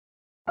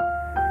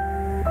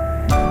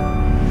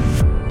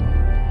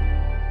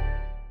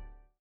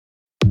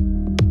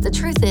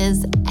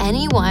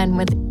anyone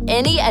with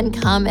any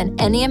income and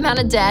any amount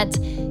of debt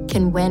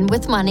can win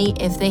with money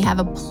if they have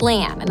a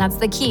plan. And that's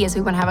the key, is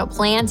we want to have a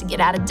plan to get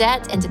out of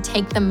debt and to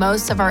take the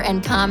most of our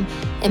income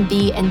and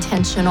be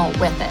intentional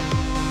with it.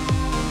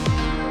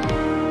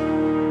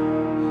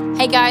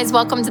 Hey guys,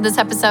 welcome to this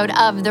episode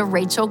of the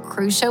Rachel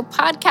Cruze Show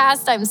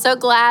podcast. I'm so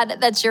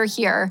glad that you're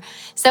here.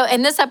 So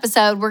in this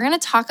episode, we're going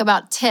to talk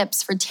about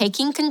tips for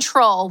taking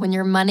control when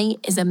your money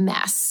is a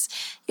mess.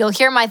 You'll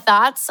hear my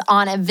thoughts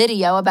on a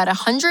video about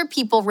 100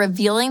 people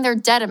revealing their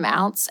debt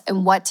amounts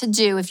and what to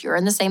do if you're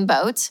in the same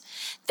boat.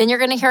 Then you're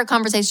going to hear a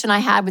conversation I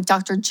had with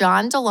Dr.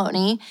 John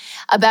Deloney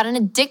about an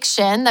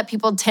addiction that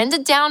people tend to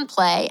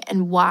downplay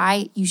and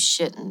why you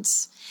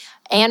shouldn't.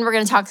 And we're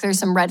going to talk through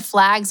some red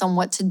flags on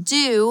what to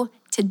do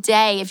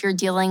today if you're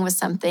dealing with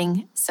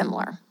something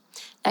similar.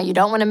 Now, you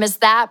don't want to miss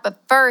that,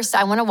 but first,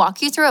 I want to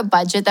walk you through a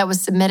budget that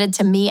was submitted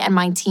to me and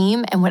my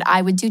team and what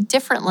I would do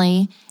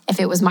differently if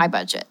it was my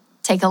budget.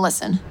 Take a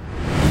listen.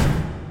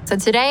 So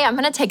today, I'm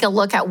going to take a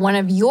look at one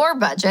of your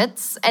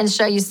budgets and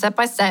show you step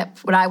by step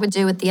what I would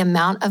do with the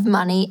amount of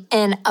money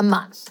in a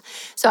month.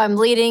 So I'm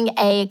leading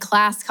a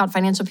class called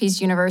Financial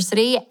Peace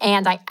University,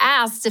 and I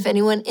asked if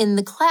anyone in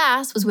the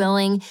class was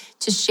willing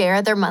to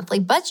share their monthly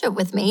budget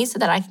with me so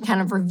that I can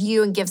kind of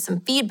review and give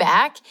some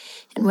feedback.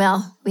 And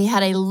well, we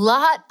had a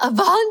lot of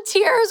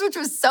volunteers, which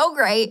was so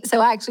great.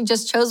 So I actually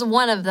just chose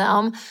one of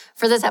them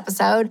for this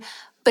episode.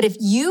 But if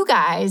you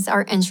guys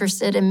are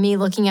interested in me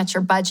looking at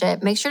your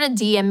budget, make sure to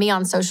DM me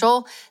on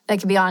social. That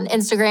could be on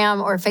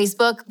Instagram or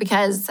Facebook,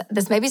 because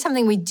this may be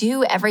something we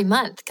do every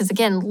month. Because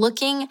again,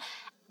 looking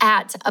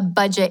at a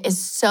budget is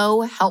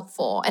so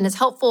helpful. And it's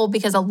helpful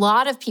because a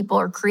lot of people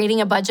are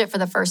creating a budget for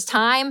the first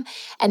time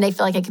and they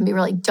feel like it can be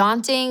really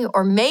daunting.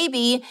 Or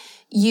maybe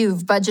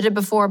you've budgeted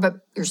before, but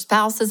your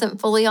spouse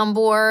isn't fully on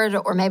board,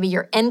 or maybe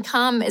your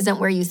income isn't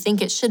where you think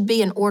it should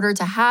be in order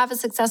to have a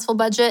successful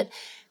budget.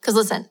 Because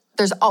listen,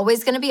 there's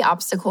always going to be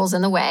obstacles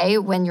in the way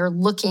when you're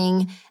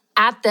looking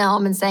at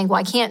them and saying, well,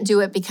 I can't do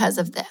it because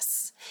of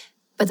this.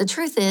 But the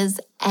truth is,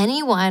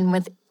 anyone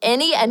with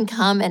any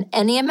income and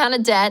any amount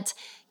of debt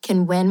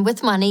can win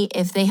with money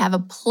if they have a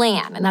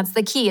plan. And that's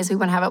the key, is we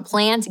want to have a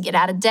plan to get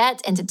out of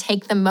debt and to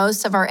take the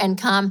most of our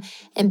income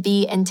and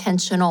be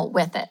intentional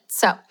with it.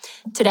 So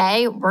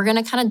today we're going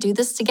to kind of do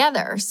this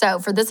together. So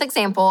for this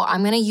example,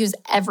 I'm going to use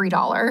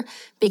EveryDollar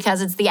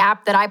because it's the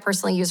app that I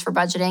personally use for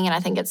budgeting. And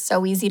I think it's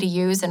so easy to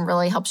use and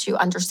really helps you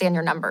understand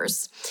your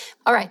numbers.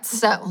 All right,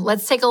 so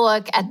let's take a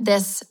look at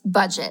this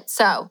budget.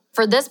 So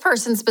for this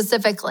person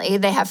specifically,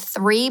 they have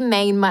three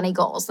main money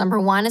goals. Number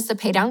one is to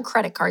pay down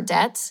credit card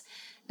debt.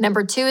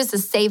 Number two is to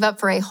save up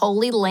for a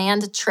Holy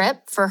Land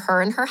trip for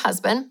her and her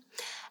husband.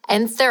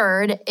 And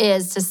third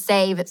is to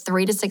save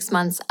 3 to 6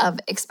 months of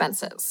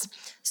expenses.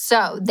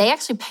 So they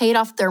actually paid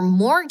off their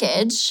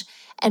mortgage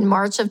in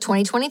March of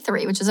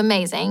 2023, which is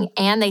amazing.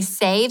 And they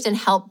saved and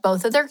helped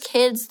both of their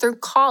kids through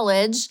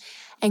college,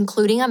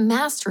 including a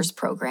master's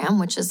program,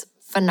 which is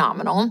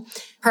phenomenal.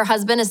 Her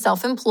husband is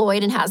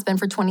self-employed and has been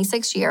for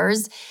 26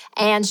 years.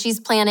 And she's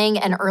planning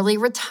an early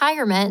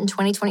retirement in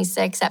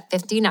 2026 at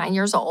 59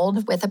 years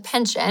old with a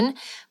pension.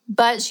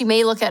 But she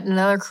may look at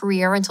another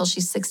career until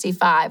she's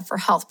 65 for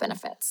health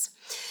benefits.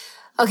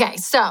 Okay,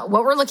 so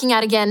what we're looking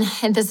at again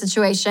in this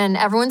situation,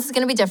 everyone's is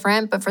going to be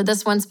different. But for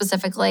this one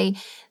specifically,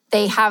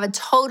 they have a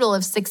total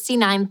of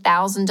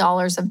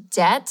 $69,000 of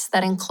debt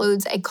that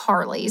includes a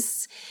car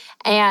lease.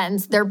 And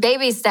their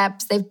baby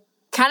steps, they've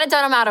kind of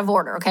done them out of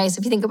order, okay? So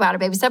if you think about it,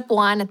 baby step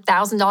one,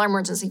 $1,000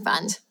 emergency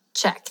fund.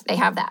 Check, they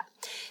have that.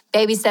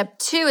 Baby step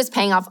two is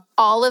paying off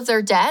all of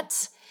their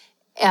debt,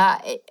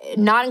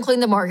 not including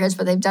the mortgage,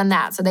 but they've done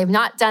that. So they've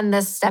not done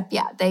this step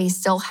yet. They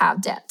still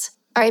have debt.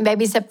 All right,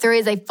 baby step three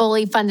is a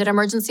fully funded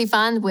emergency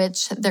fund,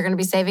 which they're going to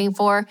be saving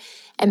for.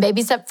 And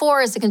baby step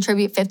four is to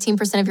contribute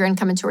 15% of your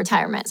income into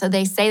retirement. So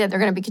they say that they're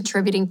going to be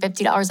contributing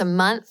 $50 a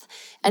month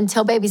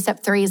until baby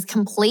step three is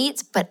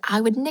complete. But I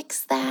would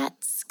nix that,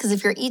 because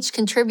if you're each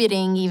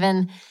contributing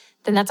even,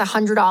 then that's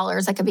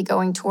 $100 that could be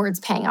going towards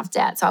paying off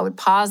debt. So I would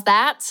pause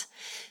that.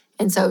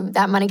 And so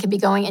that money could be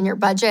going in your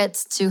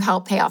budget to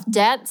help pay off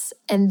debts.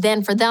 And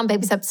then for them,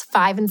 baby steps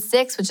 5 and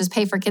 6, which is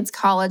pay for kids'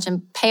 college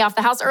and pay off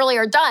the house early,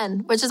 are done,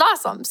 which is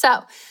awesome.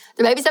 So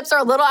the baby steps are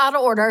a little out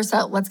of order.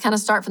 So let's kind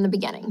of start from the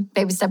beginning.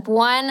 Baby step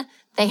one,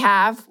 they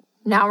have.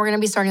 Now we're going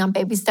to be starting on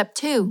baby step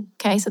two.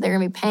 Okay, so they're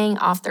going to be paying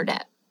off their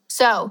debt.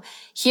 So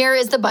here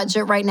is the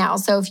budget right now.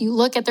 So if you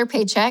look at their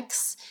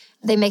paychecks,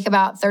 they make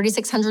about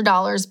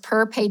 $3,600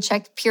 per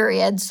paycheck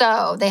period.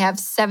 So they have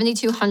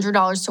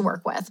 $7,200 to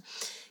work with.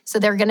 So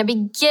they're going to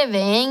be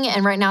giving,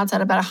 and right now it's at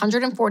about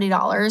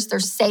 $140. They're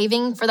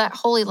saving for that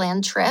Holy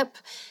Land trip,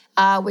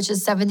 which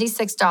is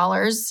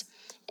 $76.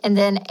 And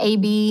then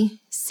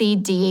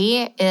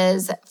ABCD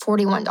is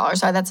 $41.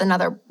 So that's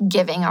another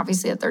giving,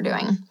 obviously, that they're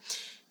doing.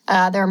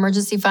 Their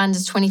emergency fund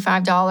is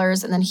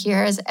 $25. And then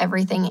here is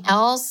everything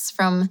else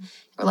from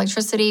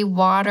electricity,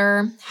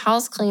 water,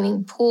 house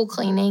cleaning, pool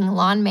cleaning,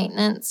 lawn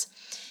maintenance,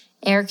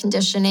 air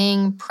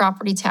conditioning,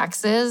 property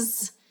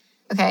taxes.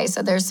 Okay,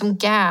 so there's some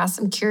gas.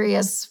 I'm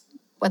curious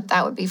what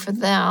that would be for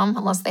them,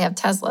 unless they have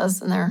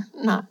Teslas and they're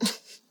not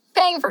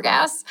paying for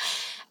gas.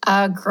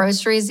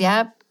 Groceries,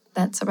 yep,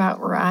 that's about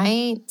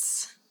right.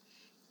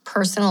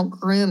 Personal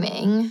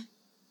grooming,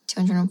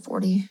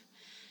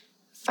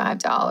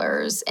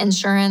 $245.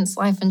 Insurance,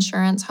 life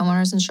insurance,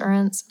 homeowners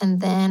insurance,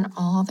 and then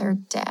all their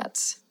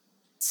debts.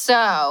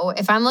 So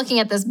if I'm looking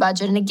at this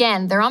budget, and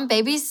again, they're on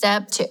baby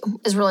step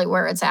 2 is really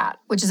where it's at,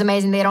 which is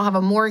amazing. They don't have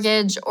a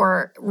mortgage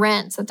or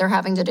rents that they're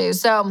having to do.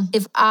 So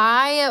if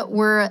I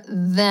were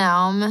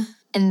them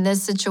in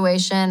this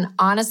situation,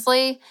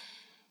 honestly,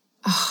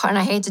 and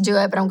I hate to do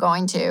it, but I'm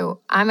going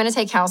to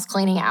take house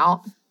cleaning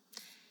out.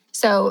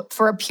 So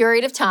for a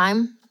period of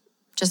time,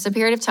 just a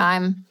period of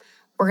time,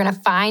 we're going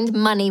to find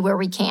money where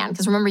we can.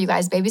 Because remember, you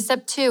guys, baby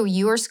step 2,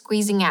 you are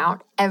squeezing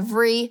out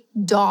every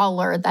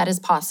dollar that is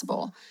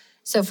possible.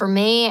 So for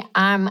me,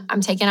 I'm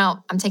taking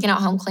out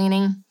home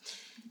cleaning.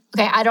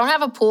 Okay, I don't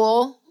have a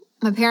pool.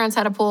 My parents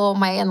had a pool.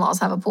 My in-laws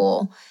have a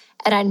pool.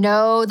 And I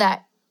know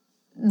that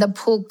the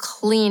pool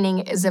cleaning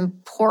is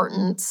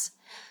important.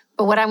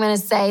 But what I'm going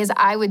to say is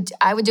I would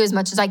do as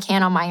much as I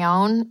can on my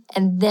own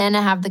and then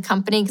have the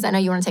company, because I know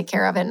you want to take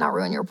care of it and not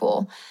ruin your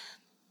pool.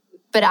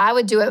 But I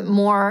would do it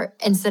more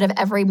instead of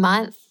every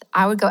month.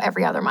 I would go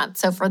every other month.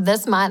 So for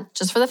this month,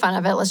 just for the fun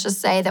of it, let's just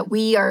say that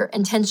we are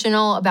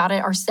intentional about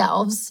it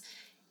ourselves.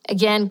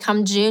 Again,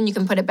 come June, you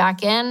can put it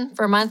back in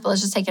for a month, but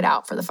let's just take it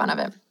out for the fun of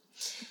it.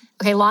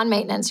 Okay, lawn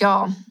maintenance,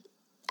 y'all.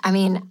 I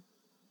mean,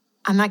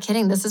 I'm not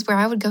kidding. This is where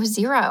I would go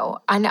 0.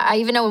 I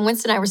even know when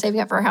Winston and I were saving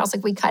up for our house,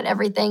 like we cut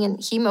everything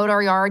and he mowed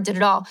our yard, did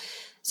it all.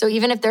 So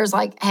even if there's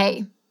like,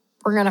 hey,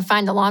 we're going to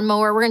find a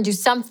lawnmower, we're going to do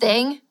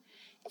something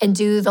and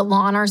do the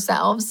lawn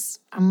ourselves,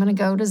 I'm going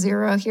to go to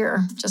 0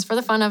 here just for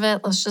the fun of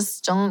it. Let's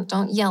just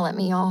don't yell at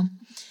me, y'all.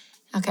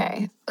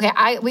 Okay, we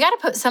got to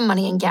put some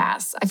money in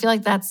gas. I feel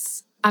like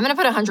I'm going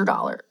to put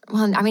 $100.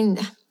 Well, I mean,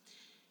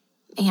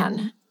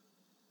 man,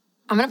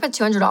 I'm going to put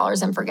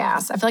 $200 in for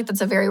gas. I feel like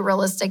that's a very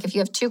realistic. If you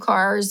have 2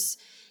 cars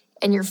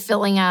and you're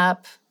filling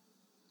up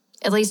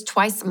at least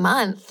twice a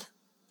month,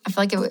 I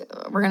feel like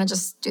we're going to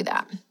just do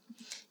that.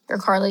 Your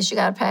car lease you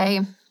got to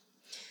pay.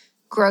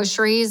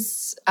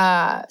 Groceries,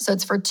 so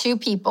it's for 2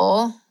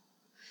 people.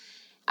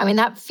 I mean,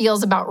 that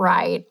feels about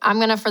right. I'm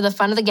going to, for the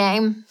fun of the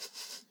game,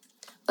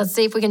 let's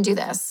see if we can do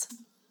this.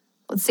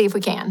 Let's see if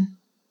we can.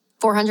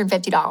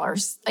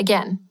 $450.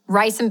 Again,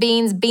 rice and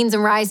beans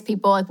and rice,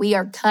 people. Like, we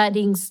are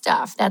cutting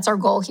stuff. That's our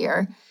goal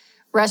here.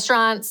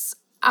 Restaurants,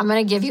 I'm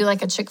going to give you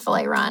like a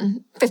Chick-fil-A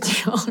run,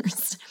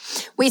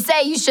 $50. We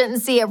say you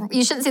shouldn't see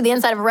the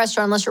inside of a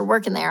restaurant unless you're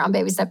working there on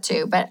baby step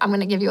 2, but I'm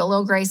going to give you a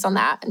little grace on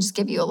that and just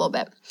give you a little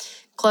bit.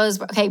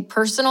 Clothes, okay,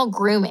 personal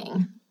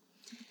grooming.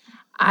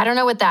 I don't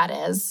know what that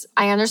is.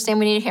 I understand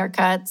we need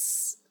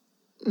haircuts,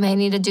 may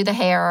need to do the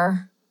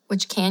hair,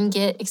 which can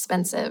get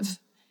expensive.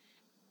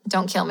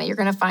 Don't kill me. You're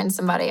going to find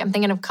somebody. I'm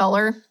thinking of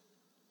color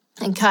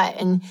and cut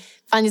and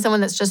finding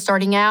someone that's just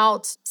starting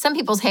out. Some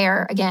people's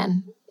hair,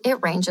 again, it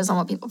ranges on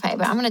what people pay,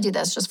 but I'm going to do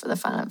this just for the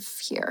fun of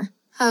here.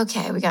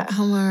 Okay, we got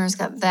homeowners,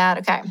 got that.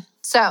 Okay,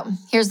 so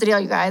here's the deal,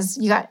 you guys.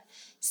 You got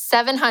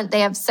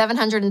they have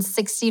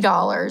 $760,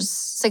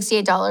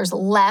 $68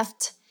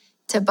 left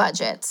to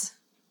budget.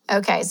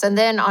 Okay, so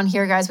then on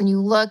here, guys, when you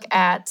can look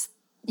at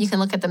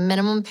the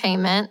minimum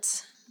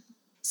payment.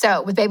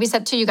 So with baby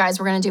step 2, you guys,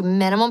 we're going to do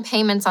minimum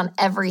payments on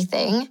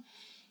everything.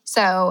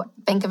 So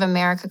Bank of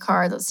America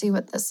card, let's see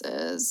what this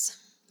is.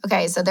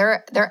 Okay, so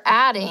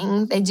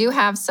they do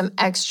have some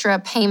extra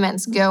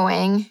payments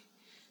going.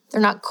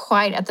 They're not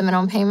quite at the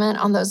minimum payment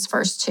on those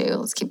first 2.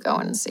 Let's keep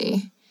going and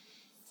see.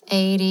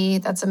 80,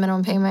 that's a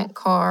minimum payment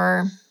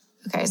car.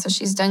 Okay, so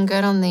she's done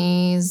good on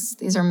these.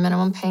 These are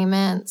minimum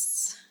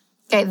payments.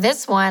 Okay,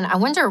 this one, I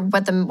wonder why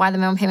the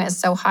minimum payment is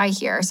so high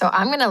here. So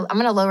I'm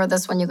gonna lower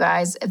this one, you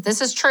guys. If this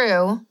is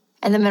true,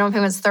 and the minimum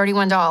payment is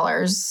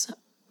 $31.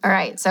 All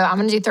right, so I'm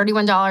gonna do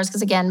 $31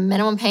 because again,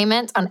 minimum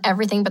payment on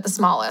everything but the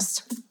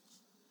smallest.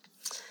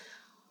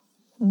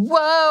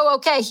 Whoa,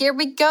 okay, here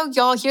we go,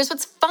 y'all. Here's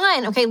what's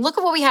fun. Okay, look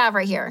at what we have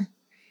right here.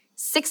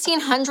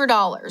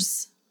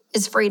 $1,600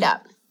 is freed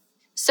up.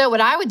 So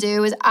what I would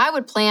do is I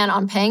would plan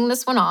on paying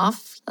this one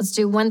off. Let's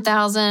do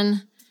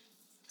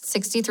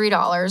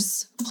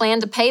 $1,063. Plan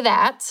to pay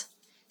that.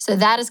 So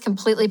that is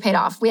completely paid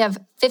off. We have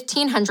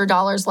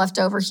 $1,500 left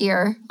over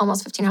here,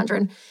 almost $1,500.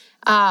 And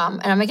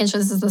I'm making sure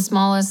this is the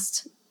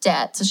smallest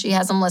debt. So she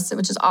has them listed,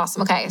 which is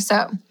awesome. Okay,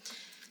 so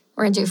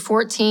we're going to do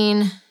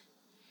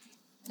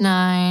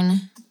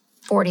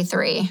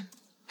 $14,943.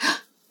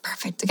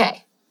 Perfect.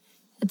 Okay.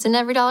 It's an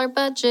every dollar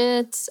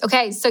budget.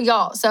 Okay, so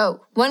y'all,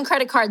 one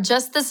credit card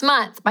just this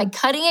month by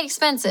cutting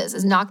expenses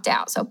is knocked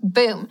out. So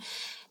boom.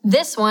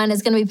 This one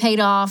is going to be paid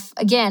off,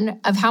 again,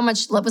 of how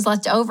much was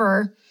left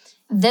over.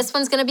 This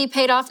one's going to be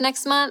paid off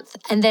next month.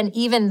 And then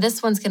even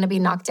this one's going to be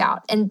knocked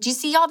out. And do you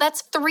see, y'all,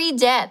 that's 3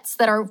 debts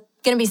that are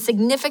going to be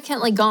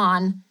significantly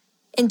gone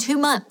in 2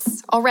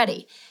 months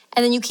already.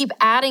 And then you keep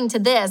adding to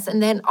this.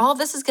 And then all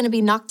this is going to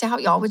be knocked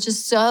out, y'all, which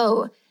is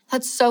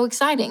that's so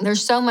exciting.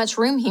 There's so much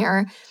room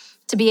here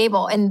to be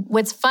able. And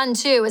what's fun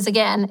too is,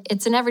 again,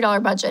 it's an every dollar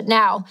budget.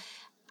 Now,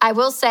 I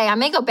will say, I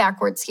may go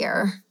backwards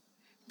here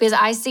because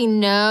I see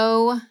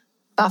no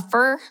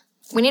buffer.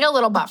 We need a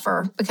little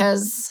buffer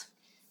because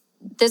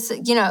this,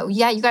 you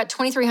got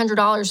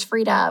 $2,300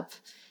 freed up.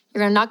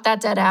 You're going to knock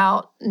that debt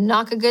out,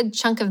 knock a good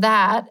chunk of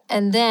that,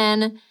 and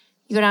then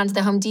you go down to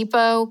the Home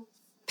Depot,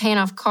 paying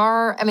off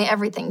car. I mean,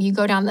 everything. You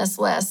go down this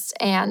list,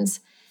 and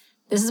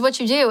this is what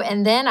you do.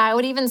 And then I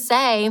would even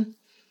say,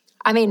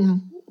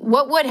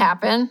 what would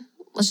happen?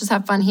 Let's just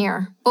have fun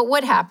here. What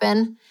would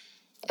happen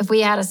if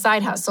we had a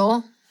side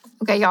hustle?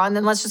 Okay, y'all, and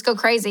then let's just go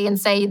crazy and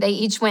say they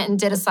each went and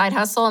did a side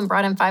hustle and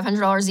brought in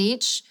 $500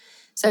 each.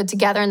 So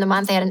together in the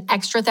month, they had an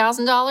extra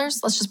 $1,000.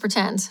 Let's just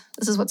pretend.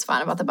 This is what's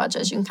fun about the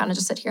budget. You can kind of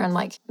just sit here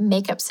and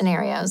make up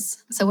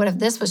scenarios. So what if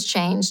this was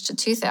changed to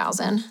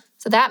 $2,000?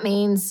 So that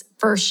means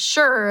for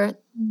sure,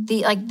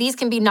 these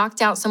can be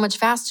knocked out so much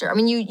faster. I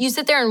mean, you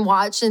sit there and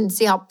watch and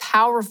see how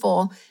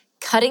powerful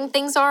cutting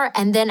things are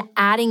and then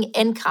adding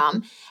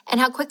income and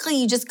how quickly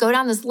you just go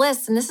down this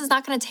list. And this is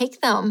not going to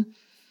take them,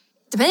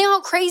 depending on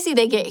how crazy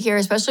they get here,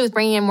 especially with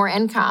bringing in more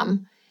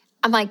income.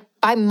 I'm like,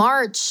 by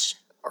March,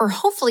 or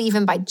hopefully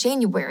even by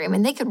January,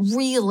 they could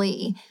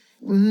really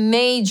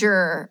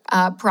major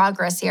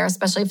progress here,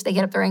 especially if they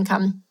get up their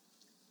income.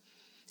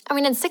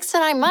 In 6 to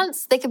 9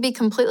 months, they could be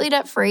completely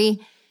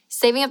debt-free,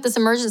 saving up this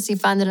emergency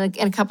fund in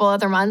a couple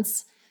other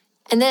months,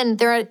 and then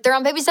they're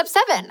on baby step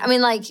 7.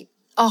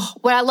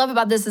 What I love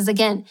about this is,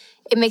 again,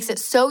 it makes it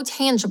so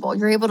tangible.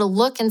 You're able to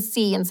look and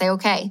see and say,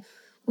 okay,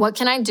 what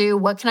can I do?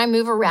 What can I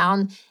move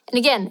around? And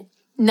again,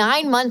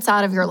 9 months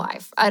out of their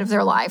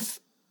life,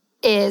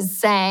 is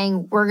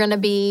saying we're going to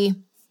be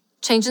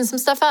changing some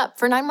stuff up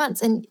for 9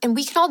 months. And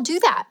we can all do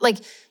that.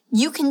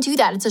 You can do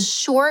that. It's a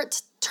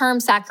short-term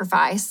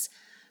sacrifice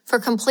for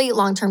complete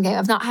long-term gain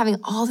of not having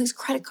all these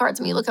credit cards.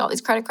 You look at all these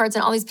credit cards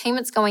and all these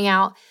payments going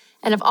out.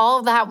 And if all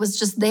of that was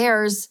just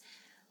theirs,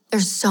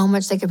 there's so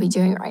much they could be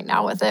doing right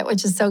now with it,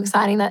 which is so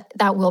exciting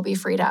that will be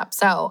freed up.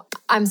 So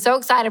I'm so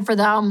excited for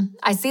them.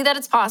 I see that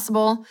it's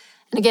possible.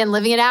 And again,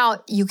 living it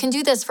out, you can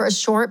do this for a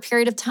short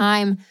period of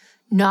time,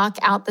 knock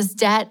out this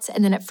debt,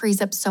 and then it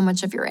frees up so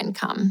much of your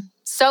income.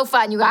 So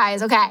fun, you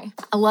guys. Okay.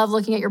 I love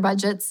looking at your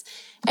budgets.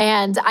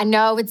 And I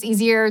know it's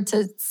easier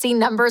to see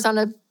numbers on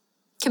a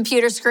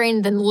computer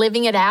screen than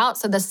living it out.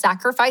 So the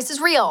sacrifice is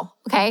real.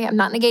 Okay. I'm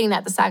not negating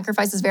that. The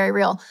sacrifice is very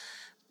real.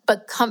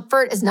 But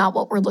comfort is not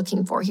what we're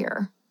looking for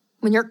here.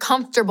 When you're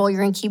comfortable,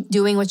 you're going to keep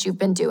doing what you've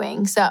been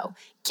doing. So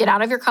get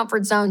out of your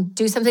comfort zone,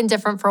 do something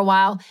different for a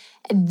while,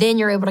 and then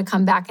you're able to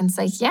come back and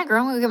say, yeah, girl,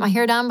 I'm going to get my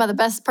hair done by the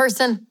best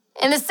person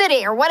in the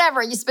city or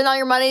whatever. You spend all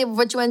your money of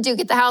what you want to do.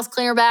 Get the house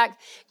cleaner back,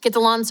 get the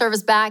lawn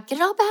service back, get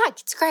it all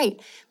back. It's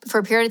great. But for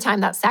a period of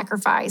time, that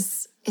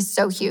sacrifice is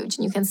so huge,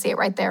 and you can see it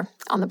right there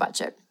on the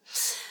budget.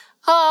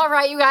 All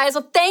right, you guys.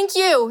 Well, thank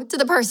you to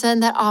the person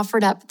that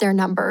offered up their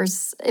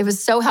numbers. It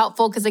was so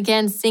helpful because,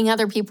 again, seeing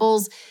other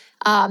people's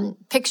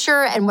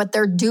picture and what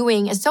they're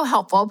doing is so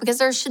helpful because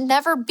there should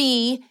never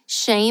be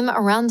shame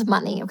around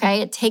money,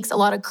 okay? It takes a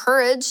lot of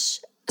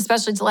courage,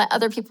 especially to let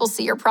other people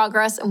see your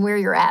progress and where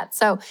you're at.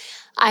 So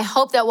I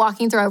hope that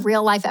walking through a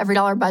real-life every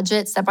dollar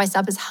budget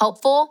step-by-step is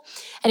helpful.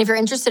 And if you're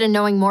interested in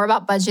knowing more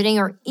about budgeting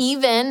or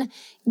even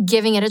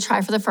giving it a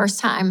try for the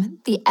first time,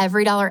 the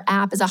EveryDollar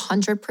app is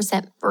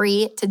 100%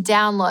 free to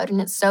download,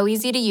 and it's so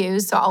easy to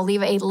use. So I'll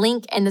leave a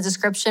link in the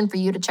description for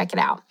you to check it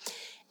out.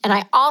 And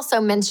I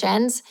also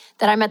mentioned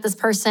that I met this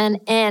person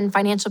in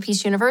Financial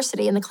Peace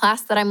University in the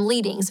class that I'm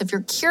leading. So if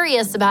you're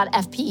curious about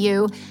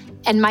FPU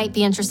and might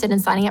be interested in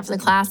signing up for the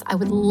class, I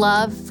would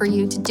love for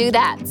you to do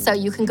that. So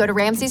you can go to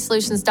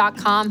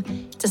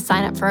RamseySolutions.com to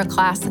sign up for a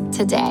class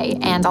today.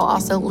 And I'll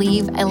also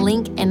leave a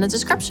link in the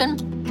description.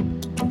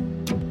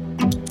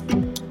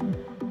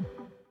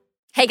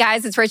 Hey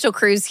guys, it's Rachel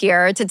Cruz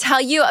here to tell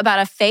you about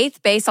a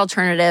faith-based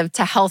alternative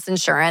to health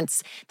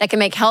insurance that can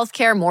make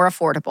healthcare more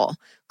affordable.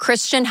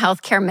 Christian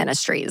Healthcare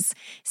Ministries.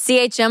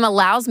 CHM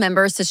allows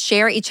members to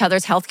share each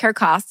other's healthcare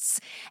costs,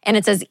 and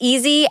it's as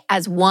easy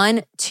as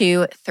 1,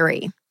 2,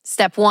 3.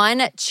 Step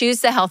 1, choose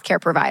the healthcare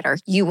provider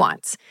you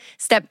want.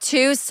 Step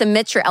 2,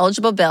 submit your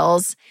eligible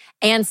bills.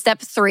 And step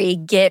 3,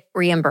 get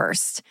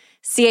reimbursed.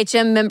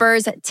 CHM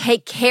members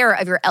take care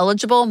of your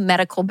eligible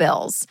medical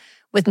bills.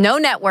 With no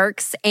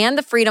networks and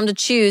the freedom to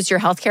choose your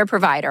healthcare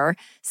provider,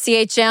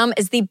 CHM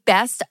is the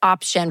best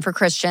option for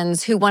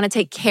Christians who want to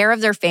take care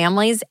of their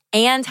families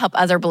and help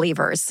other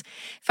believers.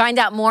 Find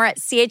out more at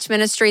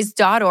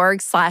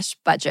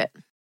chministries.org/budget.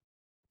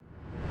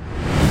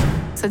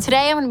 So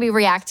today I'm going to be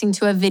reacting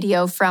to a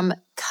video from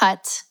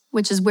Cut,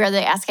 which is where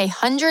they ask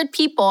 100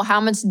 people how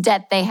much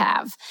debt they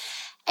have.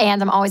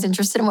 And I'm always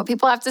interested in what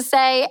people have to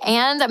say.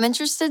 And I'm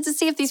interested to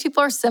see if these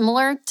people are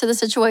similar to the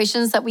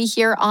situations that we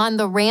hear on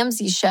The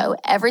Ramsey Show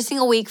every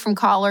single week from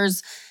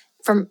callers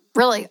from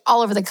really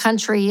all over the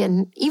country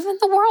and even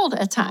the world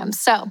at times.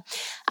 So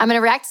I'm going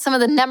to react to some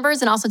of the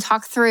numbers and also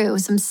talk through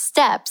some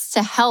steps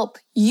to help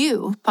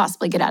you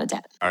possibly get out of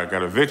debt. I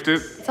got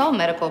evicted. It's all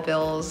medical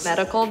bills.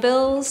 Medical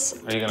bills?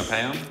 Are you going to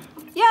pay them?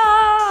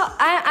 Yeah,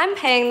 I'm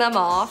paying them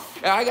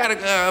off. I got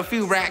a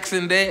few racks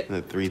in debt.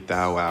 The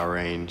 3,000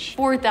 range.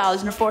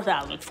 4,000 or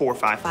 4,000. 4 or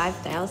 5.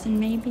 5,000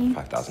 maybe.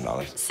 $5,000.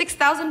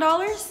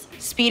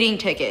 $6,000? Speeding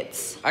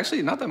tickets.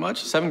 Actually, not that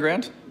much. 7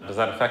 grand. Does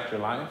that affect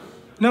your life?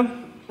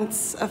 No.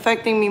 It's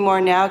affecting me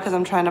more now because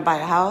I'm trying to buy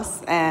a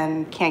house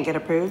and can't get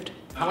approved.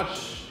 How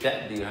much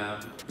debt do you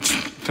have?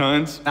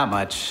 Tons. Not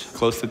much.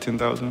 Close to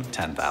 10,000.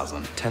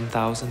 10,000.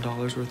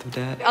 $10,000 worth of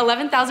debt?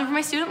 $11,000 for my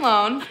student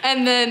loan,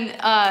 and then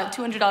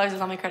 $200 is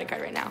on my credit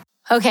card right now.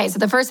 Okay, so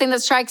the first thing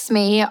that strikes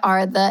me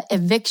are the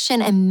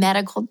eviction and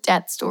medical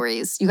debt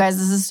stories. You guys,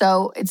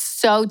 it's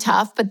so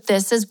tough, but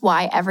this is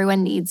why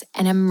everyone needs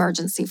an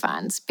emergency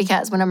fund.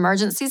 Because when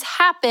emergencies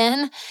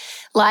happen,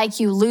 like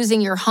you losing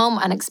your home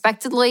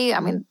unexpectedly, I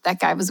mean, that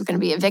guy was going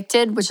to be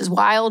evicted, which is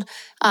wild,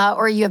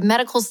 or you have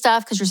medical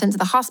stuff because you're sent to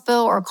the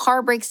hospital, or a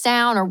car breaks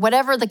down, or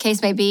whatever the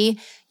case may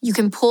be, you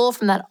can pull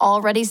from that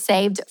already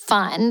saved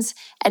fund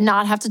and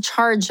not have to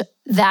charge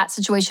that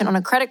situation on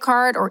a credit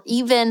card, or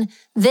even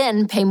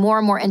then pay more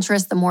and more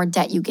interest the more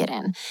debt you get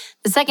in.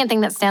 The second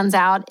thing that stands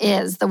out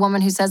is the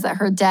woman who says that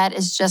her debt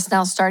is just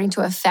now starting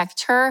to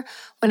affect her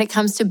when it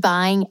comes to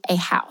buying a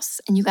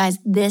house. And you guys,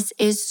 this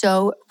is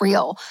so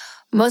real.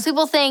 Most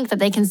people think that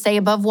they can stay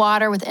above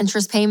water with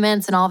interest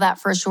payments and all that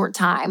for a short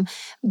time.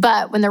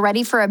 But when they're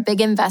ready for a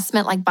big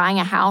investment like buying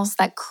a house,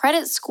 that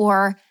credit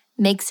score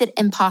makes it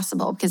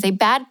impossible, because a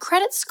bad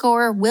credit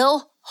score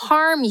will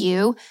harm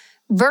you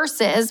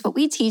versus what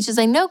we teach is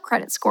a no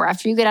credit score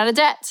after you get out of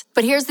debt.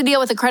 But here's the deal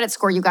with a credit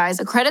score, you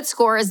guys. A credit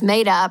score is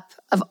made up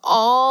of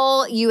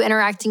all you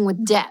interacting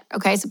with debt,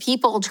 okay? So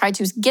people will try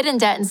to get in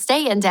debt and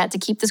stay in debt to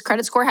keep this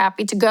credit score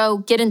happy to go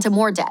get into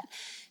more debt.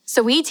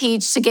 So we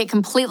teach to get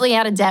completely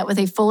out of debt with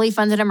a fully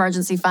funded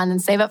emergency fund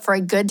and save up for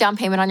a good down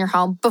payment on your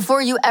home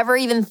before you ever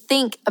even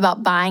think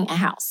about buying a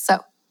house.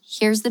 So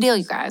here's the deal,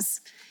 you guys.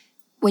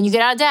 When you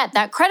get out of debt,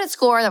 that credit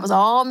score that was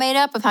all made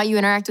up of how you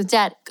interact with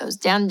debt goes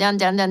down, down,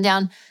 down, down,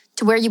 down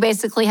to where you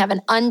basically have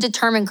an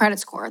undetermined credit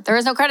score. There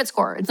is no credit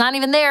score. It's not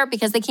even there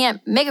because they can't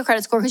make a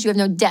credit score because you have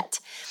no debt.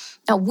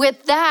 Now,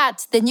 with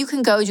that, then you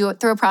can go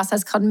through a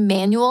process called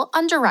manual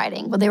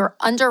underwriting, where they will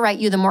underwrite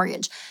you the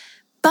mortgage.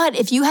 But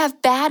if you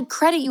have bad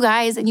credit, you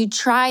guys, and you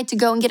try to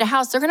go and get a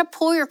house, they're going to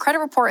pull your credit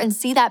report and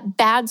see that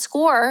bad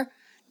score,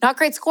 not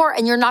great score,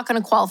 and you're not going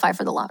to qualify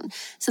for the loan.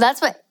 So that's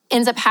what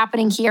ends up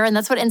happening here. And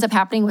that's what ends up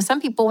happening with some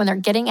people when they're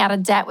getting out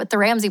of debt with the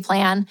Ramsey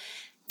plan.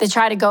 They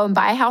try to go and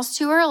buy a house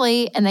too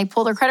early and they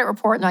pull their credit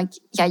report and they're like,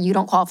 yeah, you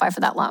don't qualify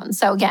for that loan.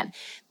 So again,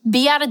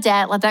 be out of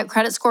debt, let that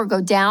credit score go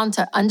down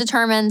to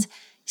undetermined,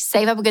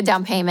 save up a good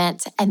down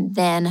payment, and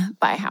then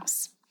buy a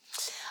house.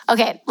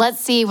 Okay, let's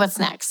see what's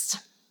next.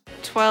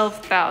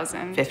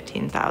 12,000.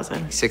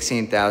 15,000.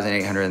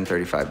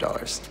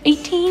 $16,835.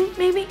 18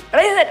 maybe?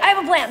 But I said, I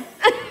have a plan.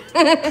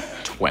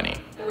 20.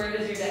 So where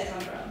does your debt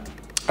come from?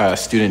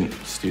 Student,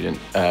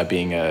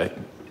 being a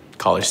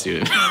college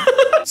student.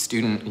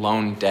 Student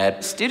loan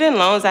debt. Student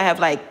loans, I have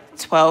like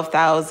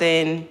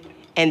 12,000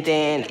 and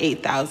then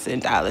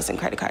 $8,000 in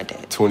credit card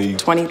debt.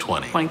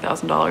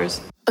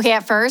 $20,000. Okay,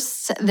 at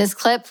first, this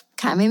clip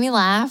kind of made me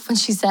laugh when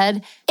she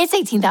said, it's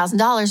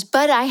 $18,000,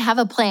 but I have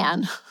a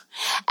plan.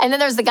 And then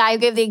there's the guy who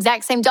gave the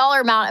exact same dollar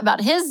amount about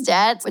his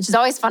debt, which is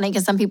always funny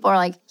because some people are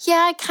like,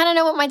 yeah, I kind of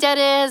know what my debt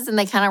is. And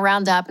they kind of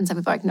round up. And some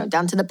people are like, no,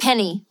 down to the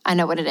penny, I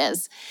know what it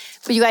is.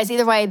 But you guys,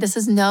 either way, this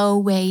is no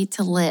way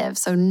to live.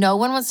 So no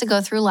one wants to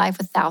go through life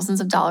with thousands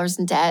of dollars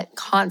in debt,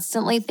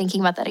 constantly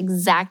thinking about that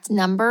exact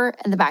number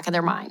in the back of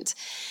their mind.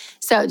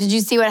 So did you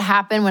see what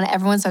happened when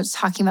everyone starts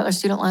talking about their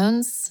student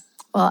loans?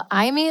 Well,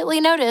 I immediately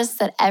noticed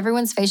that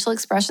everyone's facial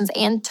expressions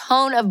and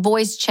tone of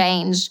voice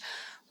changed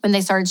when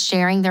they started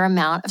sharing their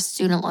amount of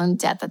student loan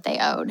debt that they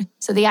owed.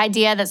 So the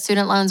idea that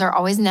student loans are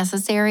always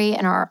necessary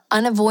and are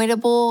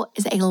unavoidable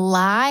is a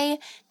lie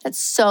that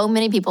so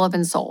many people have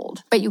been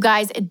sold. But you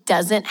guys, it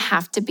doesn't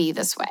have to be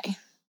this way.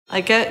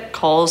 I get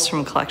calls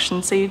from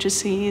collections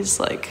agencies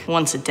like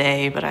once a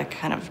day, but I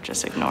kind of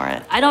just ignore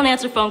it. I don't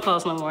answer phone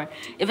calls no more.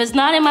 If it's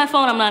not in my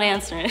phone, I'm not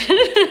answering.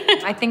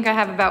 I think I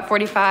have about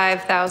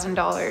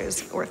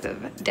 $45,000 worth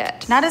of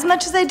debt. Not as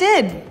much as I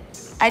did.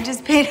 I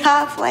just paid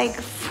off like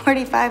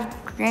 45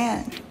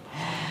 grand.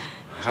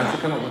 How'd you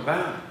come up with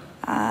that?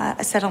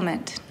 A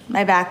settlement.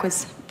 My back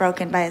was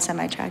broken by a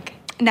semi-truck.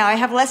 Now I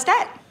have less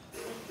debt.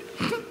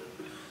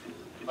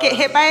 Get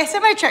hit by a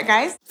semi-truck,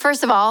 guys.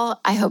 First of all,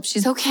 I hope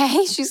she's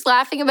okay. She's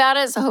laughing about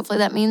it, so hopefully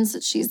that means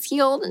that she's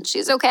healed and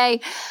she's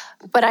okay.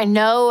 But I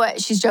know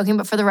she's joking,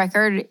 but for the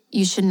record,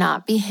 you should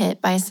not be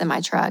hit by a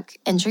semi-truck,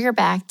 injure your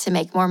back to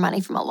make more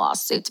money from a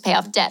lawsuit to pay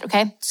off debt,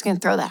 okay? Just gonna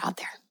throw that out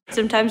there.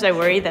 Sometimes I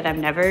worry that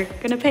I'm never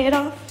gonna pay it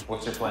off.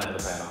 What's your plan to pay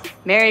it off?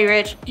 Marry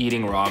rich.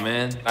 Eating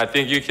ramen. I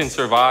think you can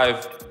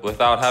survive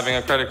without having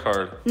a credit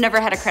card.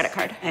 Never had a credit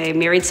card. I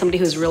married somebody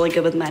who's really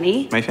good with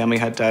money. My family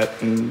had debt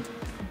and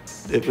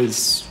it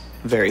was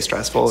very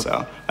stressful,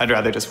 so I'd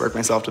rather just work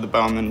myself to the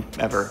bone than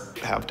ever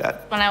have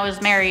debt. When I was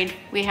married,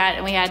 we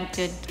had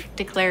to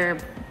declare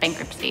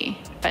bankruptcy,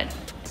 but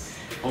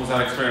What was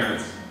that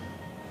experience?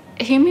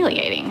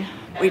 humiliating.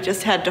 We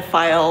just had to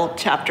file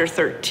Chapter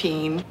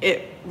 13.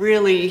 It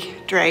really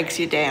drags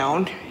you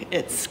down.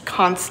 It's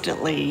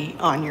constantly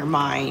on your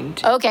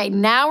mind. Okay,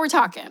 now we're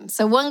talking.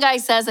 So one guy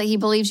says that he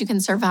believes you can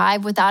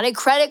survive without a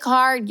credit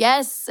card.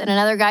 Yes. And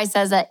another guy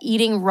says that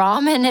eating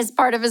ramen is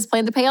part of his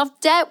plan to pay off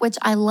debt, which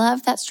I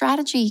love that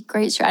strategy.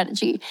 Great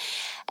strategy.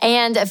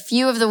 And a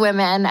few of the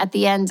women at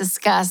the end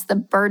discuss the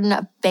burden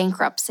of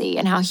bankruptcy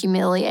and how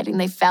humiliating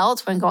they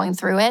felt when going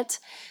through it.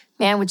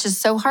 Man, which is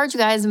so hard, you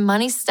guys.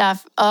 Money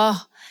stuff,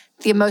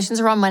 the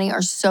emotions around money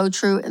are so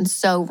true and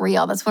so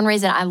real. That's one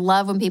reason I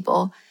love when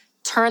people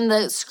turn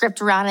the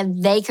script around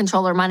and they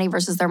control their money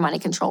versus their money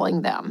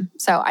controlling them.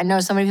 So I know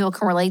so many people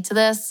can relate to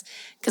this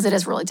because it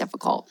is really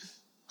difficult.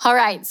 All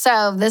right,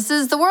 so this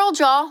is the world,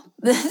 y'all.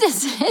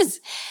 This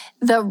is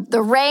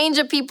the range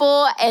of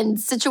people and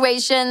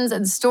situations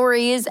and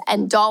stories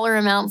and dollar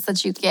amounts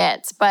that you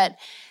get. But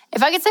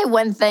if I could say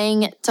one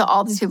thing to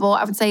all these people,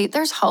 I would say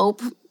there's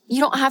hope. You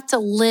don't have to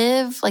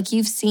live like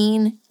you've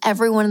seen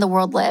everyone in the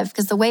world live,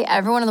 because the way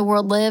everyone in the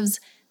world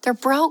lives, they're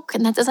broke,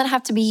 and that doesn't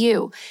have to be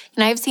you.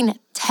 And I've seen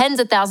tens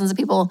of thousands of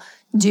people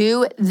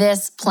do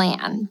this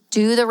plan,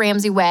 do the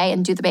Ramsey way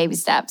and do the baby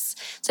steps.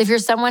 So if you're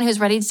someone who's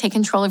ready to take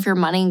control of your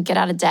money and get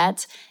out of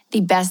debt,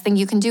 the best thing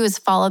you can do is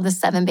follow the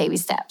 7 baby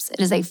steps. It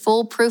is a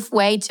foolproof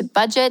way to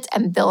budget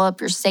and build up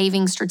your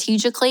savings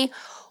strategically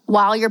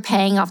while you're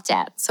paying off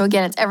debt. So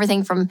again, it's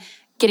everything from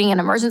getting an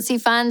emergency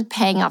fund,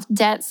 paying off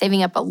debt,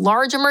 saving up a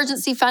large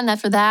emergency fund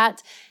after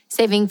that,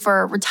 saving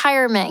for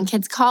retirement and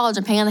kids' college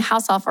and paying the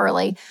house off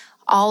early,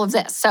 all of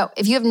this. So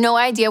if you have no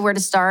idea where to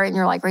start and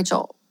you're like,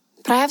 Rachel,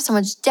 but I have so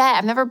much debt.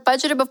 I've never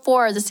budgeted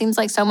before. This seems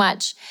like so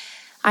much.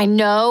 I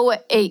know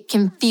it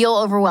can feel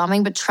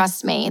overwhelming, but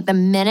trust me, the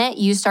minute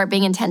you start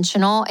being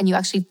intentional and you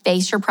actually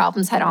face your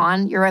problems head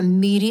on, you're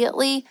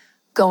immediately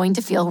going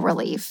to feel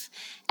relief.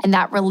 And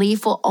that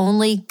relief will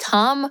only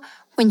come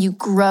when you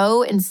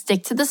grow and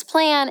stick to this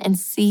plan and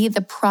see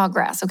the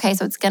progress, okay?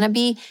 So it's gonna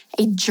be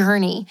a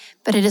journey,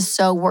 but it is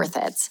so worth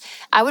it.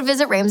 I would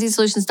visit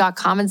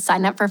RamseySolutions.com and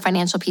sign up for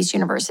Financial Peace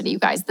University, you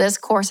guys. This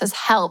course has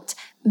helped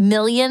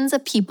millions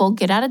of people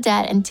get out of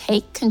debt and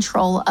take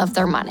control of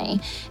their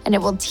money. And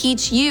it will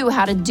teach you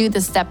how to do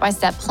the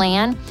step-by-step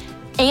plan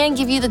and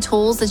give you the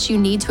tools that you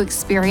need to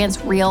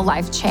experience real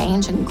life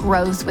change and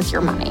growth with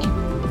your money.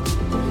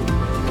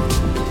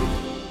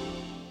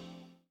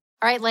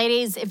 All right,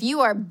 ladies, if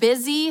you are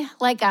busy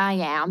like I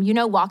am, you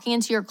know walking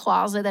into your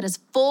closet that is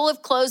full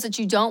of clothes that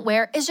you don't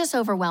wear is just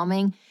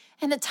overwhelming.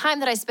 And the time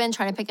that I spend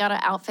trying to pick out an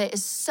outfit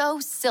is so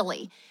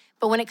silly.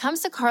 But when it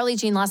comes to Carly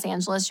Jean Los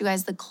Angeles, you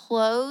guys, the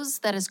clothes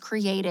that is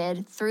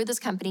created through this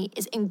company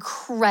is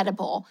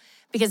incredible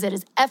because it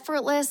is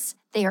effortless.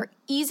 They are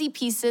easy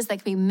pieces that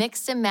can be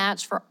mixed and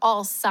matched for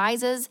all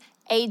sizes,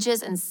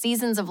 ages, and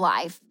seasons of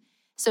life.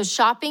 So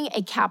shopping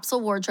a capsule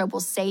wardrobe will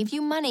save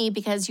you money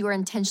because you are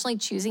intentionally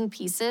choosing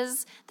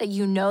pieces that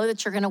you know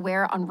that you're gonna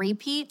wear on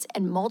repeat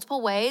in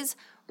multiple ways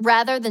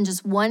rather than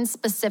just one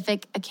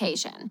specific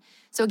occasion.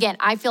 So again,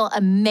 I feel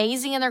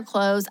amazing in their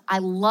clothes. I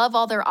love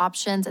all their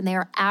options and they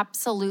are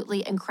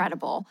absolutely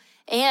incredible.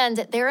 And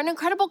they're an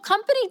incredible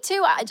company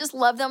too. I just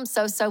love them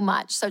so, so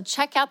much. So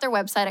check out their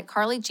website at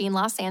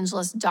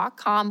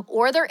carlyjeanlosangeles.com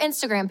or their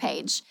Instagram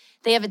page.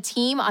 They have a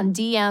team on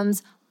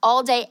DMs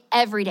all day,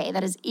 every day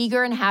that is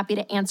eager and happy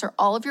to answer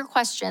all of your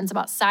questions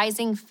about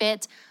sizing,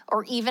 fit,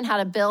 or even how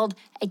to build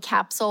a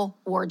capsule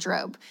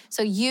wardrobe.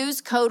 So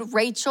use code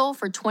Rachel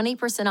for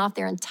 20% off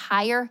their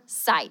entire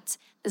site.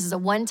 This is a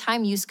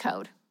one-time use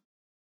code.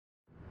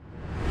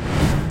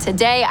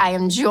 Today, I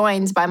am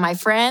joined by my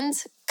friend,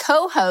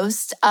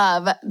 co-host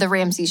of The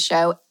Ramsey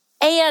Show,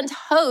 and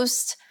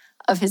host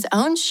of his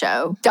own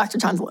show, Dr.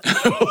 John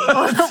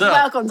Deloney.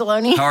 Welcome,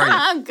 Deloney. How are you?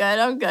 I'm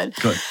good.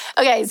 Good.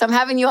 Okay, so I'm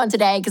having you on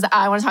today because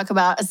I want to talk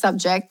about a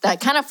subject that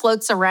kind of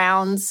floats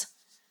around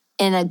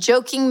in a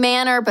joking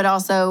manner, but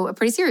also a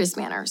pretty serious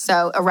manner.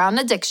 So around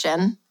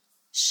addiction,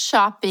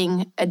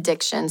 shopping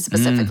addiction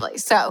specifically.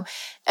 So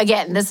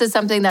again, this is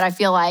something that I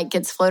feel like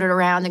gets floated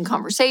around in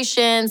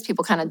conversations.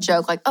 People kind of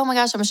joke like, oh my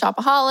gosh, I'm a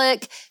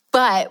shopaholic.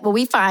 But what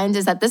we find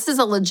is that this is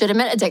a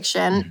legitimate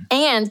addiction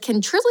and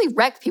can truly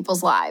wreck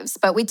people's lives.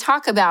 But we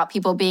talk about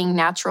people being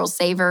natural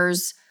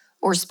savers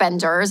or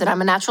spenders, and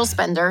I'm a natural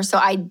spender. So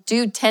I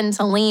do tend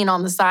to lean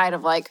on the side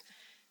of like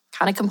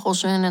kind of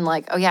compulsion and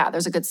like, oh yeah,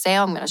 there's a good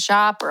sale, I'm going to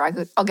shop, or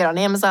I'll get on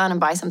Amazon and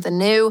buy something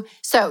new.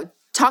 So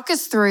talk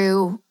us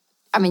through,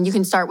 I mean, you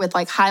can start with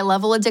like high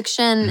level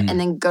addiction and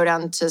then go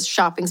down to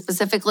shopping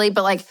specifically.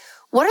 But like,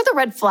 what are the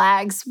red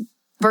flags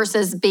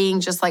versus being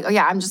just like, oh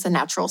yeah, I'm just a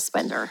natural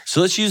spender?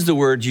 So let's use the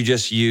word you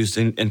just used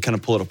and kind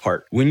of pull it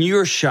apart. When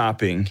you're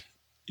shopping,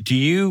 do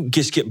you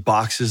just get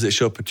boxes that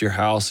show up at your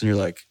house and you're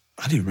like,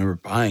 I didn't remember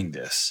buying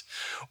this?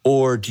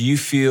 Or do you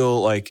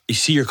feel like you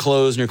see your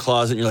clothes in your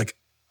closet and you're like,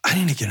 I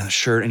need to get another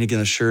shirt, I need to get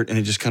another shirt, and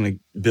it just kind of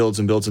builds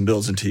and builds and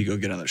builds until you go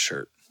get another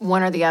shirt?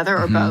 One or the other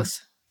or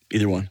both?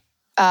 Either one.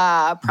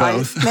 Probably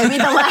Both. maybe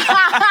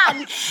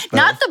the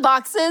not the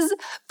boxes,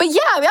 but yeah,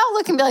 I mean, I'll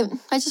look and be like,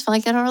 I just feel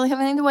like I don't really have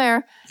anything to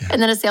wear. Yeah.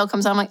 And then a sale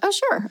comes on, I'm like, oh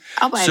sure,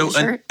 I'll buy a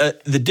shirt.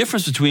 The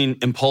difference between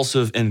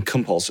impulsive and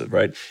compulsive,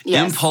 right?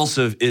 Yes.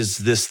 Impulsive is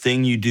this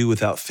thing you do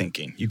without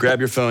thinking. You grab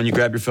your phone, you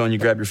grab your phone, you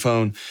grab your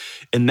phone,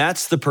 and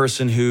that's the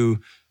person who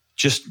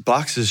just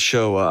boxes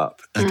show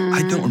up. Like,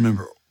 I don't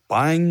remember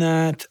buying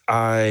that.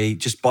 I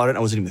just bought it. I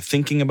wasn't even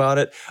thinking about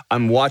it.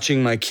 I'm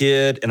watching my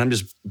kid and I'm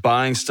just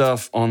buying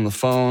stuff on the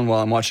phone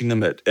while I'm watching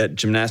them at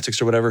gymnastics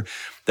or whatever.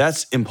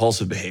 That's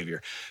impulsive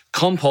behavior.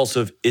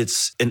 Compulsive,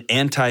 it's an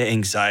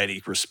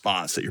anti-anxiety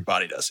response that your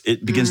body does.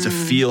 It begins to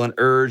feel an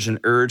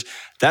urge.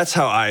 That's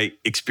how I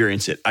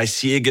experience it. I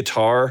see a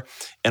guitar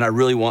and I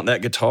really want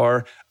that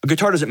guitar. A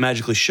guitar doesn't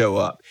magically show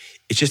up.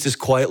 It's just this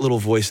quiet little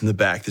voice in the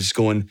back that's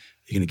going,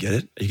 are you going to get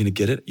it? Are you going to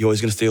get it? You're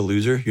always going to stay a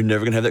loser? You're never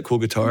going to have that cool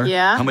guitar?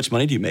 Yeah. How much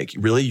money do you make?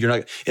 Really? You're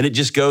not. And it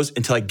just goes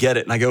until I get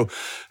it. And I go,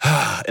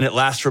 and it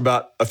lasts for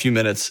about a few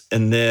minutes.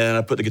 And then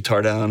I put the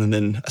guitar down and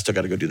then I still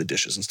got to go do the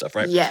dishes and stuff,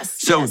 right? Yes.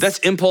 So that's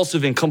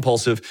impulsive and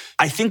compulsive.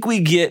 I think we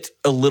get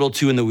a little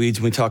too in the weeds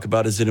when we talk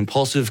about, is it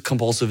impulsive,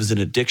 compulsive, is it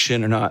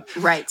addiction or not?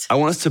 Right. I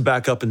want us to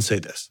back up and say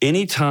this.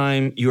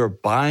 Anytime you are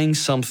buying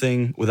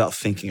something without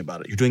thinking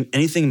about it, you're doing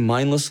anything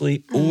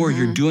mindlessly or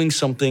you're doing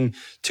something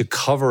to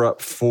cover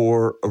up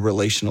for a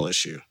relational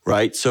issue,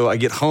 right? So I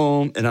get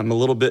home and I'm a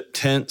little bit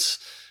tense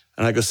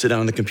and I go sit down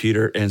on the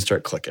computer and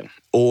start clicking.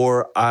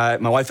 Or my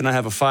wife and I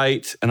have a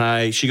fight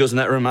and she goes in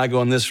that room, I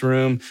go in this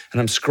room and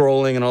I'm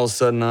scrolling and all of a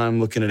sudden I'm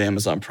looking at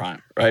Amazon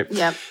Prime, right?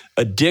 Yep.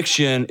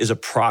 Addiction is a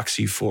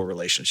proxy for a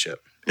relationship.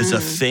 It's a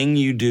thing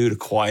you do to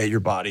quiet your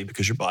body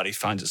because your body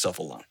finds itself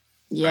alone.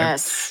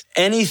 Yes.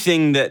 Right?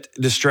 Anything that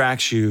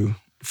distracts you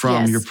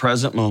from your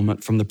present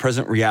moment, from the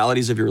present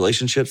realities of your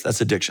relationships, that's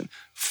addiction.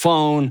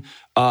 Phone,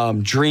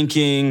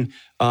 drinking,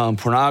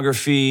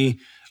 pornography,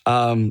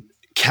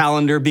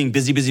 calendar, being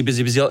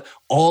busy,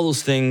 all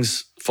those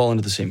things fall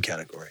into the same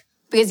category.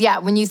 Because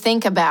when you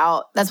think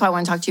about, that's why I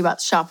want to talk to you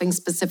about shopping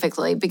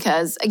specifically,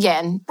 because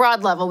again,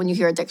 broad level, when you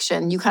hear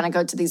addiction, you kind of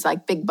go to these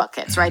like big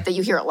buckets, right? That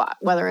you hear a lot,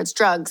 whether it's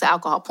drugs,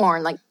 alcohol,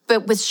 porn,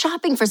 but with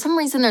shopping, for some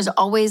reason, there's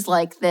always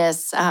like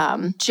this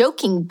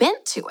joking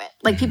bent to it.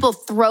 Like people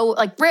throw,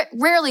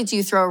 rarely do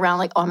you throw around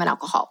like, oh, I'm an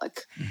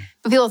alcoholic.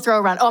 But people throw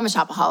around, oh, I'm a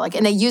shopaholic.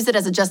 And they use it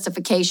as a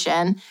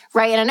justification,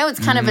 right? And I know it's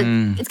kind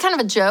of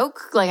a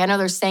joke. Like I know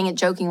they're saying it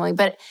jokingly,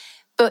 but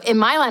in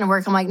my line of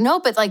work, I'm like, no,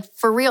 but like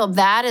for real,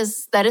 that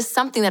is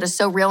something that is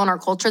so real in our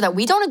culture that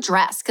we don't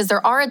address because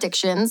there are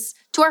addictions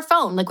to our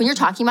phone. Like when you're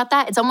talking about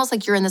that, it's almost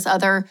like you're in this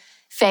other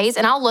phase.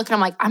 And I'll look and I'm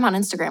like, I'm on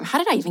Instagram. How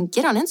did I even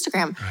get on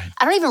Instagram? Right.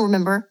 I don't even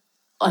remember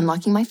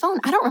unlocking my phone.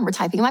 I don't remember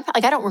typing in my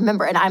I don't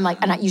remember. And I'm like,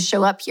 you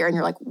show up here and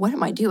you're like, what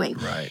am I doing?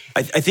 Right.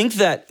 I think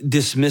that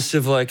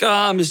dismissive, like,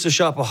 I'm just a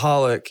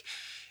shopaholic,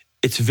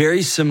 it's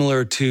very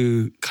similar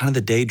to kind of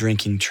the day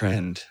drinking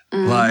trend.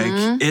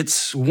 Like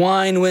it's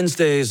wine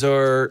Wednesdays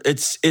or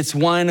it's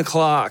wine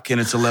o'clock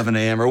and it's 11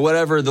 a.m. or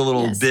whatever the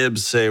little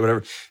bibs say,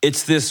 whatever.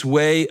 It's this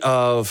way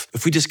of,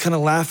 if we just kind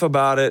of laugh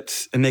about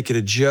it and make it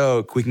a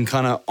joke, we can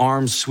kind of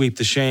arm sweep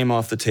the shame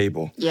off the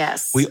table.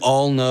 Yes. We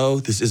all know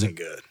this isn't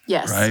good.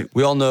 Yes. Right?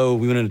 We all know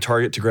we went into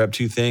Target to grab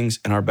 2 things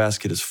and our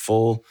basket is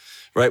full.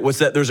 Right? What's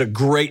that? There's a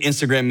great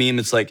Instagram meme.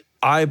 It's like,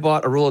 I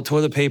bought a roll of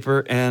toilet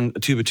paper and a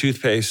tube of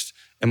toothpaste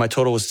and my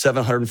total was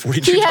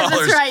 $742. Yeah,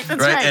 that's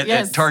right.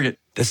 At Target.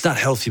 That's not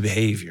healthy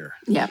behavior.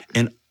 Yeah.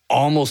 And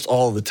almost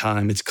all the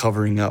time, it's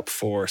covering up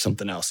for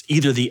something else.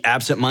 Either the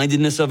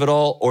absent-mindedness of it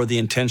all or the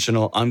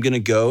intentional, I'm going to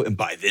go and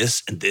buy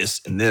this and this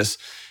and this.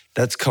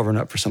 That's covering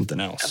up for something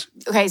else.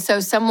 Okay,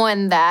 so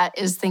someone that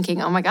is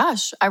thinking, oh my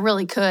gosh, I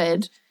really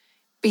could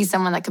be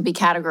someone that could be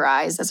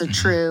categorized as a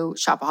true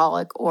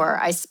shopaholic, or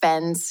I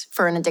spend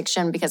for an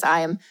addiction because I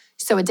am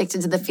so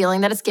addicted to the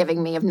feeling that it's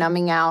giving me of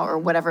numbing out or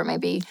whatever it may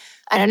be.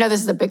 And I know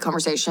this is a big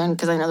conversation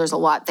because I know there's a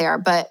lot there,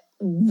 but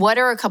what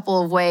are a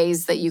couple of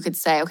ways that you could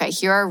say, okay,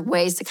 here are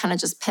ways to kind of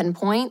just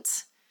pinpoint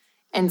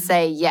and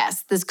say,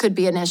 yes, this could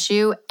be an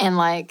issue. And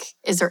like,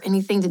 is there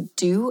anything to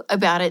do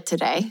about it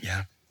today?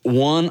 Yeah.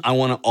 One, I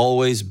want to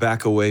always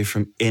back away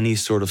from any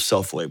sort of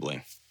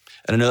self-labeling.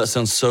 And I know that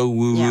sounds so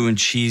woo-woo and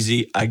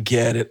cheesy. I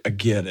get it.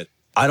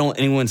 I don't want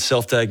anyone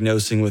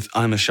self-diagnosing with,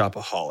 I'm a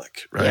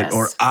shopaholic, right? Yes.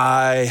 Or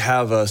I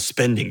have a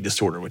spending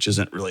disorder, which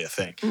isn't really a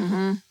thing.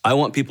 I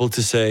want people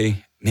to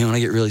say, man, when I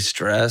get really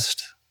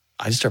stressed,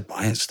 I just start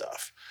buying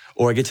stuff.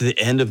 Or I get to the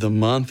end of the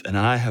month and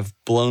I have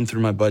blown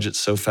through my budget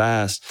so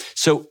fast.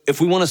 So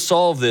if we want to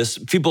solve this,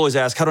 people always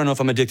ask, how do I know if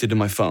I'm addicted to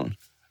my phone?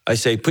 I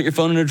say, put your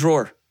phone in a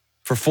drawer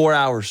for 4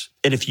 hours.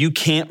 And if you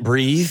can't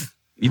breathe,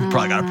 you've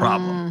probably got a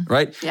problem,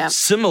 right? Yeah.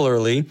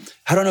 Similarly,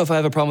 how do I know if I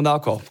have a problem with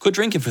alcohol? Quit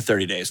drinking for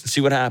 30 days and see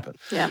what happens,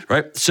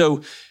 right?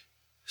 So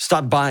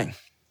stop buying.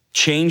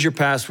 Change your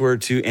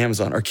password to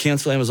Amazon or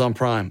cancel Amazon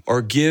Prime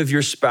or give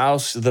your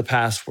spouse the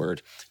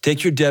password.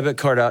 Take your debit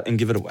card out and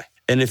give it away.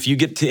 And if you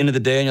get to the end of the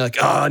day and you're like,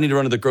 oh, I need to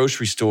run to the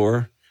grocery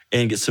store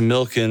and get some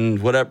milk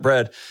and whatever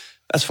bread,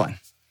 that's fine.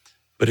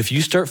 But if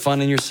you start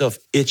finding yourself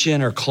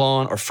itching or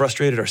clawing or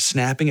frustrated or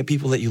snapping at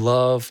people that you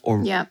love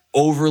or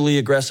overly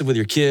aggressive with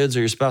your kids or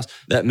your spouse,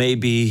 that may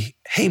be,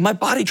 hey, my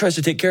body tries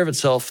to take care of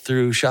itself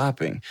through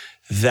shopping.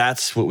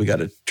 That's what we got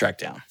to track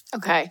down.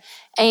 Okay.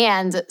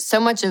 And so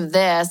much of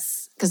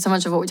this, because so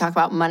much of what we talk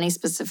about, money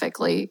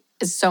specifically,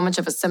 is so much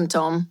of a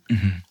symptom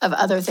of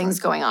other things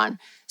going on.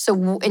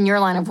 So in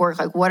your line of work,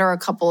 like what are a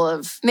couple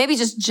of maybe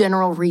just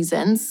general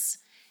reasons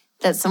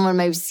that someone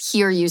may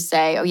hear you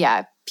say, oh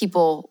yeah,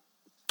 people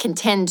can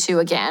tend to,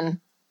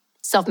 again,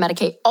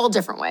 self-medicate all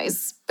different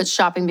ways, but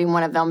shopping being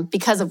one of them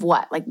because of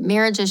what? Like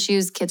marriage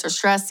issues, kids are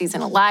stressed,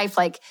 season of life,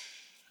 like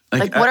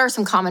what are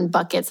some common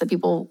buckets that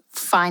people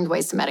find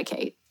ways to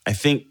medicate? I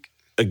think,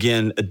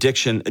 again,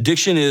 addiction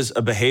is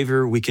a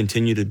behavior we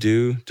continue to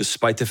do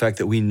despite the fact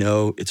that we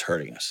know it's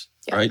hurting us,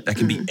 right? That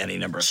can be any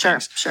number of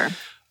things. Sure.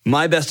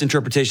 My best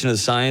interpretation of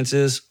the science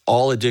is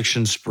all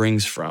addiction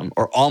springs from,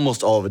 or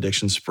almost all of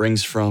addiction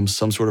springs from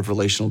some sort of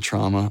relational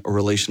trauma or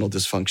relational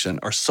dysfunction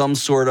or some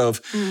sort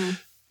of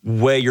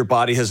way your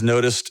body has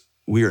noticed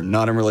we are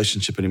not in a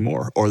relationship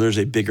anymore, or there's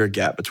a bigger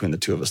gap between the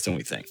two of us than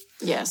we think.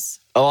 Yes.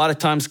 A lot of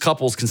times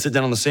couples can sit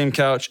down on the same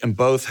couch and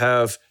both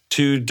have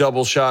 2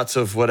 double shots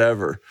of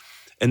whatever,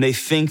 and they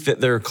think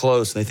that they're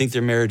close and they think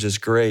their marriage is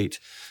great,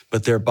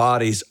 but their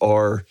bodies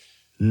are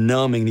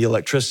numbing the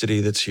electricity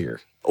that's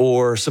here.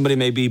 Or somebody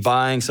may be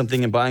buying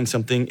something,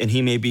 and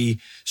he may be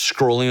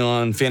scrolling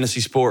on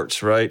fantasy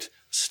sports, right?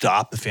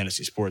 Stop the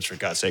fantasy sports, for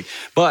God's sake.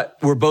 But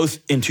we're both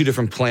in 2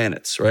 different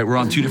planets, right? We're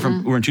in 2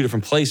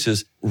 different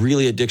places.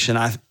 Really, addiction,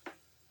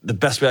 the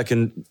best way I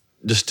can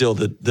distill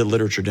the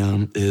literature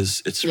down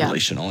is it's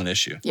relational an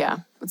issue. Yeah,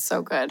 it's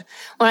so good.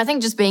 Well, I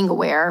think just being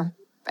aware,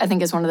 I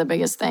think is one of the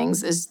biggest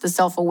things, is the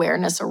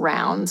self-awareness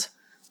around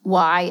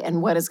why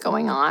and what is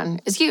going on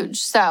is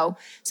huge. So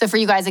for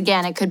you guys,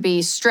 again, it could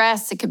be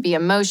stress, it could be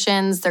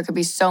emotions, there could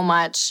be so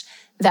much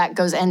that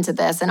goes into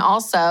this. And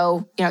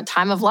also,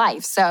 time of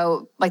life.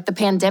 So like the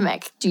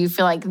pandemic, do you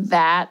feel like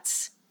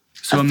that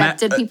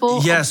affected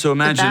people? Yeah, so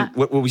imagine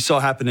what we saw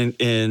happen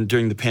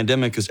during the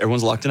pandemic is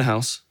everyone's locked in a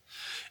house.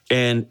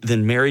 And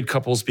then married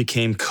couples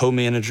became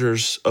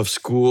co-managers of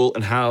school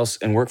and house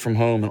and work from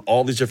home and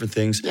all these different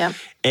things. Yep.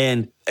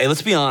 And hey,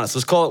 let's be honest,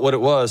 let's call it what it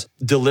was.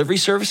 Delivery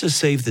services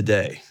saved the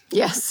day.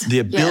 Yes. The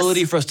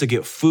ability for us to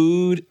get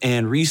food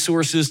and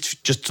resources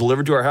to just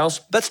delivered to our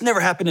house, that's never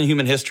happened in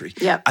human history.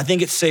 Yep. I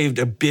think it saved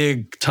a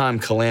big time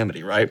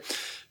calamity, right?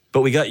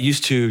 But we got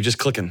used to just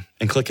clicking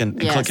and clicking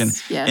and clicking.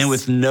 Yes. And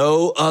with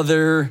no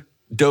other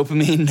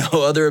dopamine,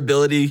 no other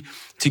ability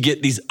to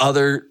get these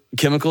other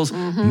chemicals,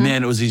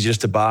 man, it was easy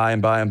just to buy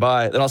and buy and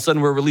buy. Then all of a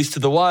sudden we're released to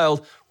the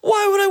wild.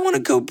 Why would I want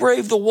to go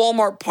brave the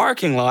Walmart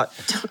parking lot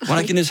when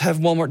I can just have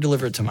Walmart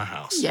deliver it to my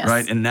house,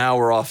 right? And now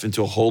we're off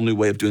into a whole new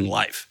way of doing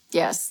life.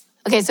 Yes.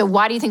 Okay, so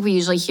why do you think we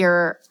usually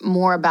hear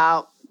more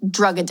about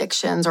drug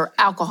addictions or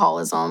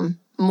alcoholism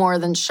more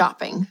than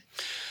shopping?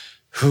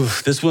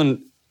 This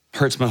one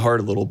hurts my heart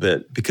a little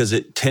bit because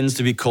it tends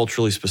to be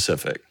culturally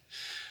specific.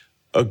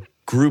 A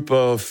group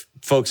of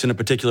folks in a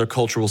particular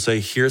culture will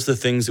say, here's the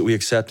things that we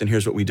accept and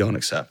here's what we don't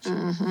accept.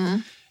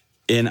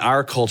 In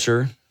our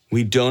culture,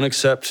 we don't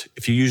accept,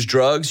 if you use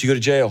drugs, you go to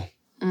jail.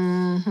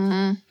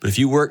 But if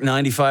you work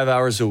 95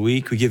 hours a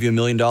week, we give you $1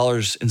 million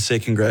and say,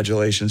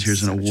 congratulations,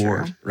 here's an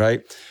award,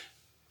 right?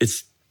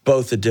 It's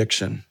both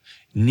addiction.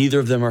 Neither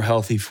of them are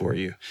healthy for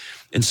you.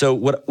 And so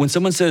when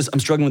someone says,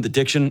 I'm struggling with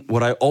addiction,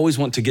 what I always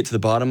want to get to the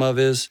bottom of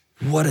is,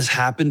 what has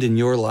happened in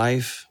your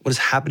life? What is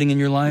happening in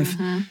your life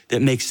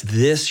that makes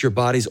this your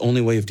body's only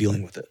way of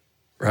dealing with it,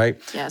 right?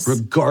 Yes.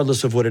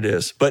 Regardless of what it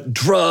is. But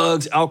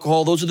drugs,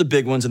 alcohol, those are the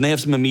big ones, and they have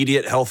some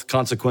immediate health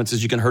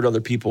consequences. You can hurt other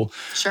people.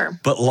 Sure.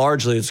 But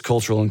largely, it's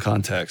cultural and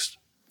context.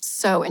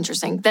 So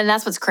interesting. Then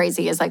that's what's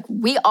crazy is like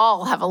we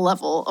all have a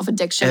level of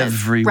addiction,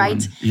 Everyone,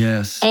 right?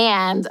 Yes.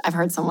 And I've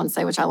heard someone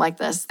say, which I like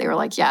this, they were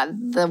like, yeah,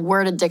 the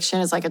word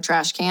addiction is like a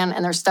trash can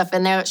and there's stuff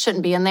in there that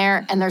shouldn't be in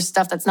there and there's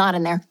stuff that's not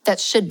in there that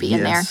should be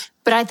in there.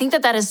 But I think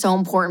that is so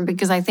important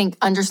because I think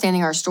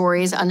understanding our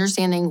stories,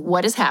 understanding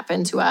what has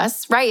happened to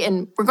us, right?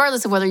 And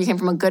regardless of whether you came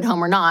from a good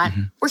home or not,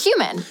 we're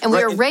human and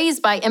we are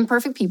raised by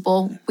imperfect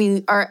people.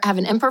 We have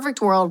an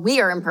imperfect world.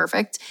 We are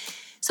imperfect.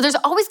 So there's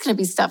always going to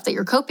be stuff that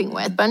you're coping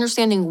with, but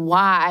understanding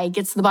why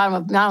gets to the bottom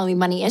of not only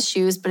money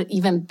issues, but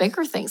even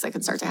bigger things that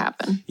can start to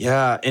happen.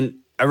 Yeah, and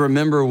I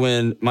remember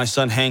when my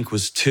son Hank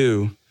was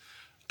 2,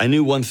 I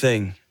knew one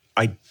thing.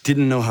 I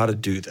didn't know how to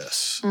do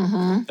this.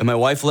 And my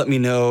wife let me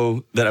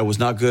know that I was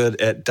not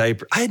good at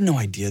diaper. I had no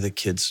idea that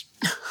kids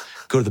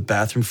go to the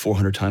bathroom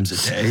 400 times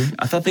a day.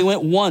 I thought they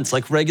went once,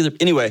 like regular.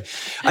 Anyway,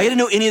 I didn't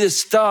know any of this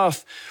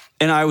stuff.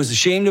 And I was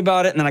ashamed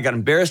about it, and then I got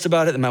embarrassed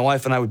about it, and my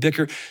wife and I would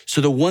bicker.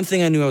 So the one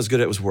thing I knew I was good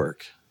at was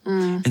work.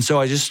 And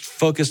so I just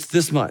focused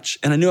this much.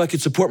 And I knew I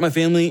could support my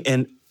family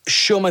and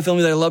show my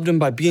family that I loved them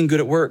by being good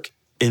at work.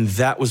 And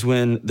that was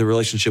when the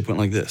relationship went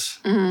like this,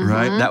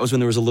 right? That was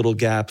when there was a little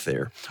gap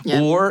there.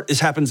 Yep. Or this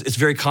happens, it's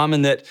very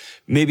common that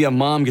maybe a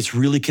mom gets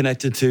really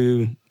connected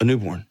to a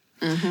newborn.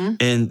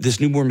 And this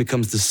newborn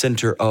becomes the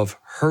center of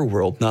her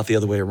world, not the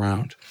other way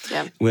around.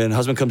 Yep. When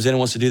husband comes in and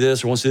wants to do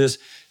this or wants to do this,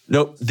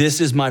 nope,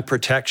 this is my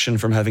protection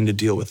from having to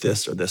deal with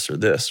this or this or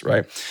this,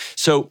 right?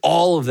 So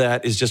all of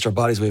that is just our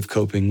body's way of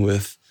coping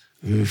with,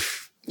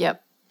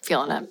 Yep,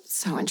 feeling it.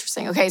 So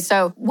interesting. Okay,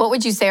 so what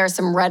would you say are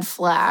some red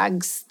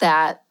flags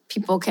that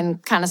people can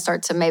kind of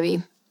start to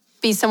maybe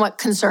be somewhat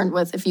concerned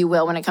with, if you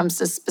will, when it comes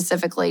to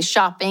specifically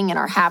shopping and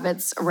our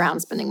habits around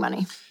spending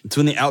money? It's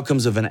when the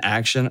outcomes of an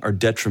action are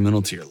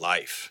detrimental to your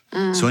life.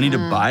 So I need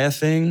to buy a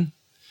thing.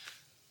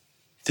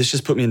 This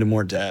just put me into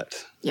more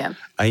debt. Yeah.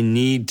 I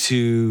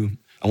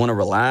want to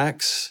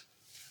relax.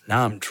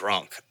 Now I'm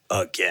drunk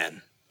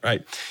again,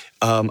 right?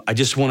 I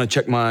just want to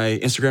check my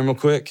Instagram real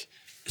quick.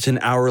 It's an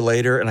hour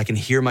later and I can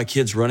hear my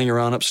kids running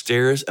around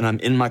upstairs and I'm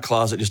in my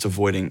closet just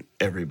avoiding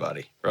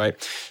everybody, right?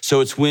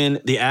 So it's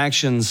when the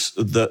actions,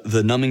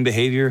 the numbing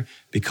behavior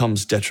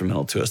becomes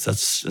detrimental to us.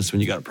 That's when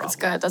you got a problem. That's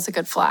good. That's a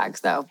good flag,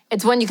 though.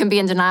 It's one you can be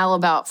in denial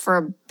about for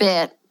a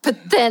bit, but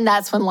then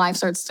that's when life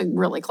starts to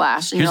really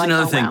clash. And Here's you're like,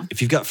 another thing. wow.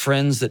 If you've got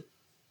friends that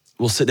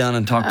will sit down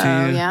and talk to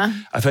you. Yeah?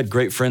 I've had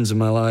great friends in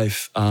my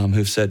life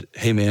who've said,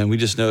 hey man, we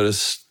just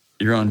noticed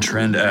you're on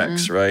trend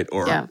X, right?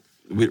 Or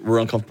we're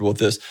uncomfortable with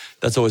this.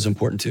 That's always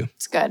important too.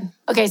 It's good.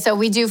 Okay, so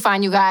we do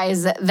find, you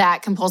guys,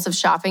 that compulsive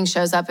shopping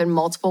shows up in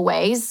multiple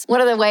ways. One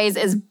of the ways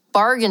is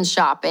bargain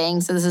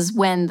shopping. So this is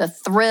when the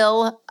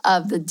thrill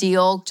of the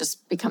deal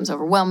just becomes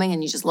overwhelming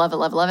and you just love it,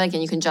 love it, love it.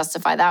 And you can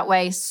justify that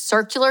way.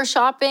 Circular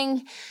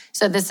shopping.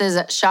 So this is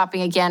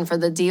shopping again for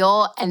the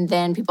deal. And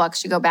then people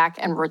actually go back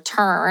and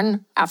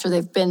return after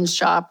they've been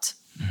shopped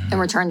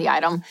and return the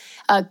item.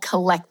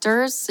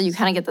 Collectors. So you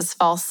kind of get this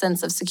false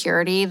sense of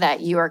security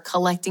that you are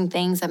collecting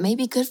things that may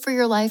be good for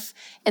your life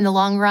in the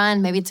long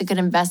run. Maybe it's a good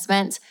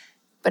investment,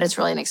 but it's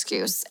really an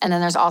excuse. And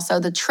then there's also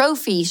the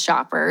trophy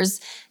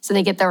shoppers. So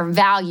they get their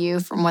value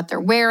from what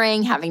they're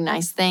wearing, having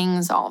nice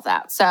things, all of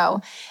that.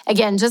 So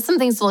again, just some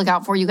things to look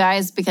out for, you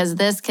guys, because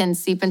this can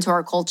seep into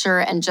our culture.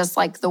 And just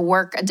like the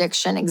work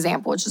addiction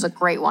example, which is a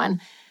great one,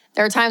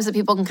 there are times that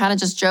people can kind of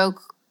just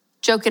joke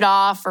it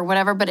off or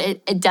whatever, but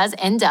it does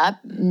end up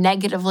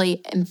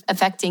negatively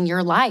affecting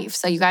your life.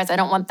 So you guys, I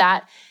don't want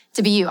that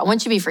to be you. I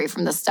want you to be free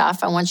from this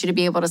stuff. I want you to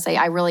be able to say,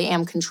 I really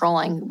am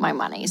controlling my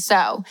money.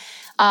 So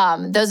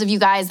those of you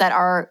guys that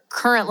are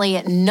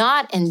currently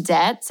not in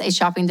debt, a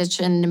shopping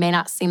addiction may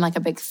not seem like a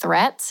big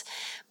threat.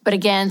 But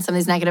again, some of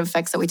these negative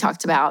effects that we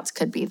talked about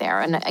could be there.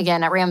 And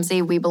again, at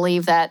Ramsey, we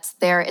believe that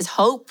there is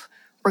hope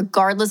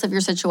regardless of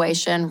your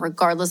situation,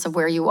 regardless of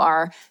where you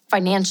are,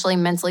 financially,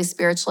 mentally,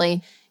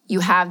 spiritually. You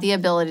have the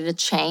ability to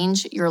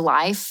change your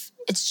life.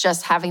 It's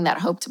just having that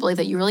hope to believe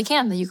that you really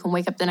can, that you can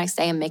wake up the next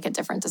day and make a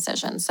different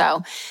decision.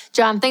 So,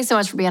 John, thanks so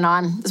much for being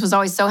on. This was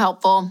always so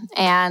helpful.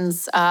 And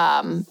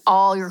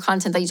all your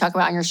content that you talk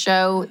about on your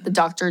show, the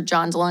Dr.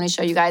 John Delony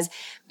Show, you guys,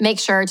 make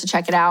sure to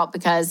check it out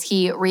because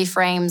he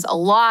reframes a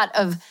lot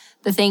of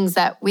the things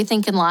that we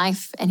think in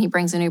life, and he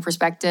brings a new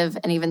perspective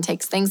and even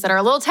takes things that are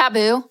a little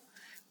taboo,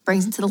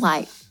 brings it to the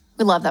light.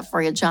 We love that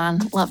for you, John.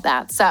 Love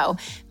that. So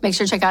make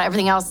sure to check out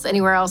everything else,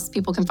 anywhere else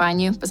people can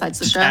find you besides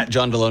the show. At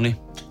John Delony.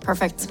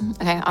 Perfect.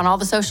 Okay, on all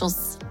the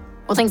socials.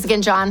 Well, thanks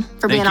again, John,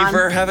 for being on. Thank you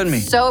for having me.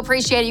 So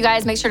appreciate it, you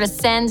guys. Make sure to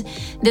send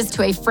this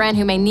to a friend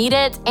who may need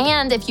it.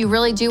 And if you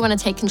really do want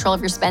to take control of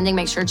your spending,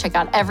 make sure to check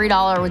out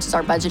EveryDollar, which is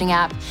our budgeting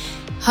app.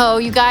 Oh,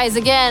 you guys,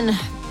 again,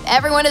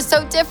 everyone is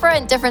so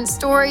different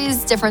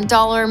stories, different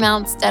dollar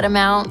amounts, debt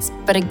amounts.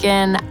 But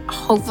again,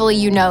 hopefully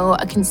you know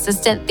a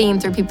consistent theme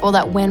through people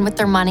that win with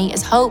their money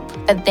is hope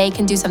that they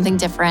can do something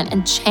different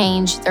and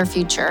change their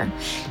future.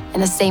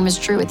 And the same is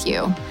true with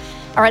you.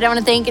 All right, I want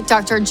to thank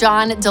Dr.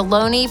 John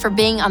Delony for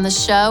being on the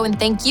show. And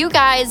thank you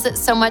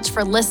guys so much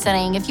for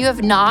listening. If you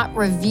have not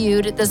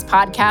reviewed this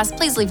podcast,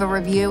 please leave a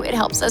review. It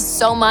helps us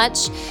so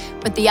much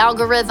with the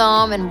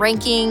algorithm and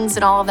rankings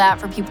and all of that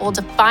for people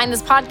to find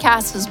this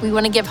podcast because we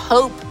want to give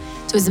hope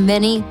to as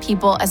many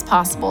people as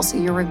possible. So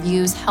your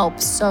reviews help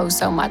so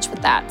much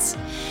with that.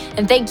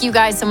 And thank you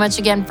guys so much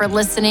again for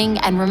listening.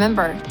 And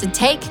remember to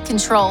take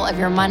control of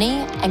your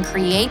money and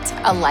create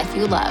a life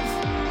you love.